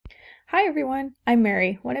Hi everyone, I'm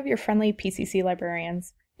Mary, one of your friendly PCC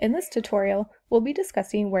librarians. In this tutorial, we'll be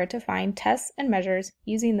discussing where to find tests and measures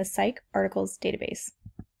using the PyscArticles database.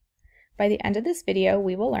 By the end of this video,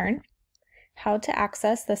 we will learn how to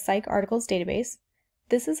access the PyscArticles database.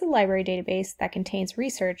 This is a library database that contains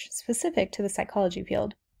research specific to the psychology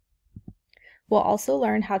field. We'll also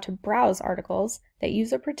learn how to browse articles that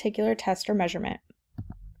use a particular test or measurement.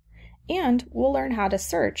 And we'll learn how to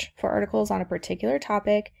search for articles on a particular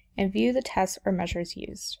topic and view the tests or measures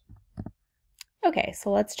used. Okay,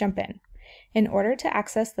 so let's jump in. In order to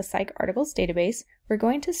access the PyscArticles database, we're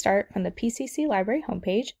going to start from the PCC library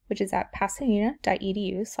homepage, which is at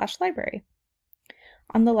pasadena.edu/library.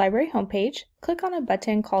 On the library homepage, click on a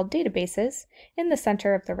button called Databases in the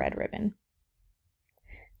center of the red ribbon.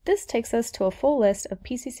 This takes us to a full list of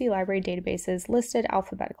PCC library databases listed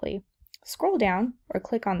alphabetically. Scroll down, or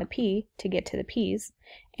click on the P to get to the Ps,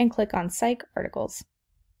 and click on PyscArticles.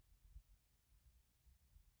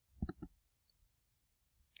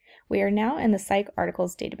 We are now in the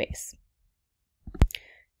PyscArticles database.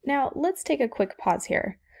 Now, let's take a quick pause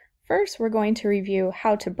here. First, we're going to review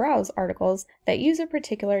how to browse articles that use a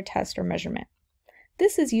particular test or measurement.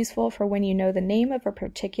 This is useful for when you know the name of a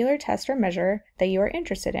particular test or measure that you are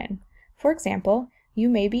interested in. For example, you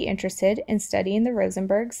may be interested in studying the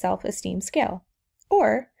Rosenberg Self-Esteem Scale,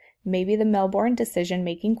 or maybe the Melbourne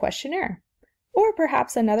Decision-Making Questionnaire, or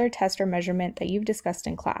perhaps another test or measurement that you've discussed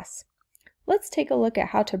in class. Let's take a look at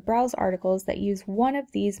how to browse articles that use one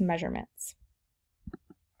of these measurements.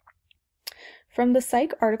 From the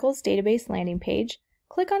PyscArticles database landing page,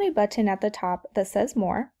 click on a button at the top that says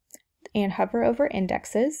More, and hover over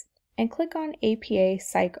Indexes, and click on APA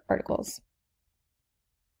PyscArticles.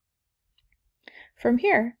 From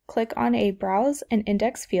here, click on a Browse and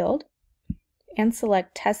Index field, and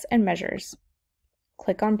select Tests and Measures.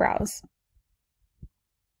 Click on Browse.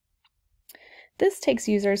 This takes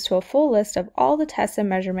users to a full list of all the tests and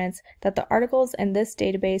measurements that the articles in this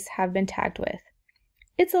database have been tagged with.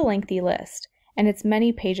 It's a lengthy list, and it's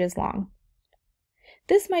many pages long.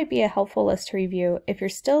 This might be a helpful list to review if you're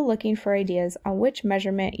still looking for ideas on which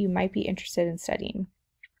measurement you might be interested in studying.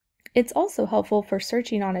 It's also helpful for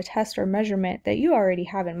searching on a test or measurement that you already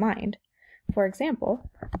have in mind. For example,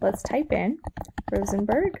 let's type in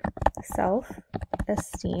Rosenberg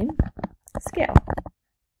Self-Esteem Scale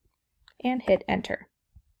and hit Enter.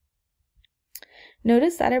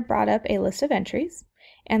 Notice that it brought up a list of entries,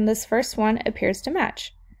 and this first one appears to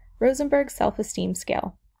match, Rosenberg Self-Esteem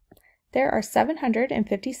Scale. There are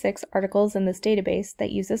 756 articles in this database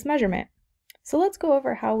that use this measurement, so let's go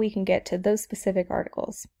over how we can get to those specific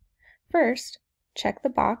articles. First, check the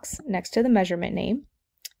box next to the measurement name,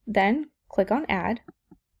 then click on Add.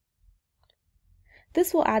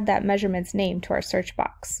 This will add that measurement's name to our search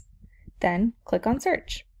box. Then click on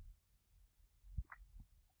Search.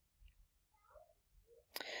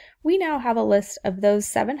 We now have a list of those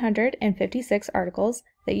 756 articles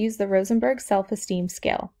that use the Rosenberg Self-Esteem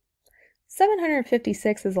Scale.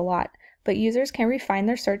 756 is a lot, but users can refine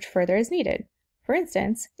their search further as needed. For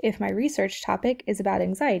instance, if my research topic is about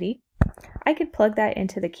anxiety, I could plug that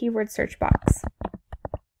into the keyword search box,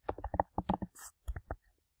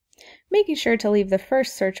 making sure to leave the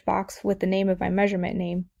first search box with the name of my measurement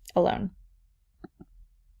name alone.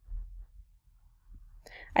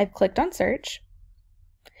 I've clicked on Search,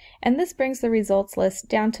 and this brings the results list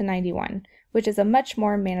down to 91, which is a much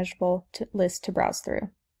more manageable list to browse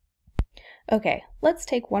through. Okay, let's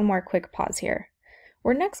take one more quick pause here.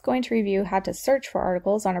 We're next going to review how to search for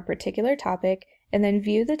articles on a particular topic and then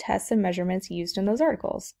view the tests and measurements used in those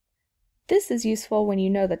articles. This is useful when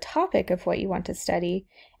you know the topic of what you want to study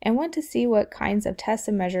and want to see what kinds of tests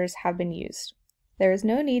and measures have been used. There is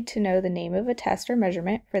no need to know the name of a test or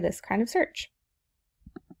measurement for this kind of search.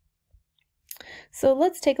 So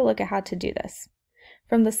let's take a look at how to do this.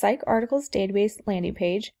 From the PyscArticles database landing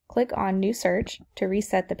page, click on New Search to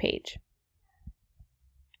reset the page.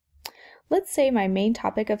 Let's say my main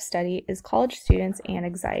topic of study is college students and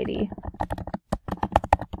anxiety.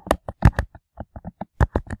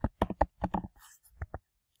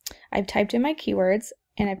 I've typed in my keywords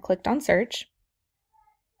and I've clicked on Search.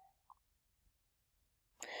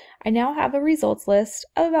 I now have a results list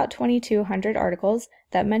of about 2,200 articles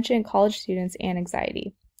that mention college students and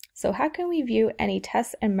anxiety. So how can we view any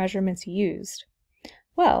tests and measurements used?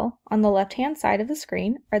 Well, on the left-hand side of the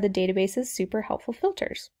screen are the database's super helpful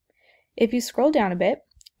filters. If you scroll down a bit,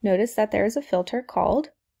 notice that there is a filter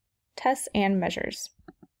called Tests and Measures.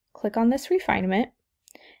 Click on this refinement,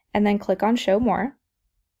 and then click on Show More.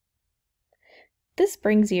 This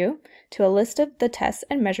brings you to a list of the tests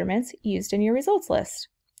and measurements used in your results list.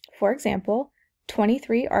 For example,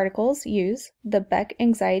 23 articles use the Beck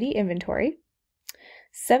Anxiety Inventory,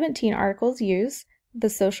 17 articles use the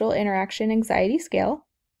Social Interaction Anxiety Scale,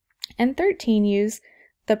 and 13 use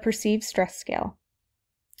the Perceived Stress Scale.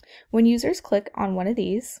 When users click on one of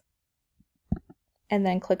these, and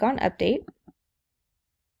then click on Update,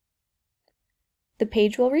 the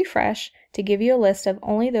page will refresh to give you a list of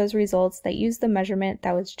only those results that use the measurement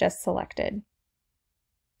that was just selected.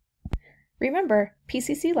 Remember,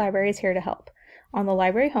 PCC Library is here to help. On the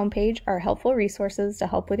library homepage are helpful resources to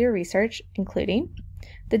help with your research, including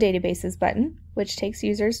the Databases button, which takes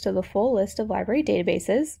users to the full list of library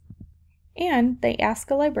databases, and the Ask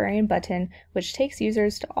a Librarian button, which takes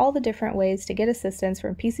users to all the different ways to get assistance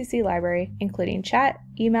from PCC Library, including chat,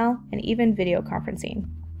 email, and even video conferencing.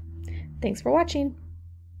 Thanks for watching!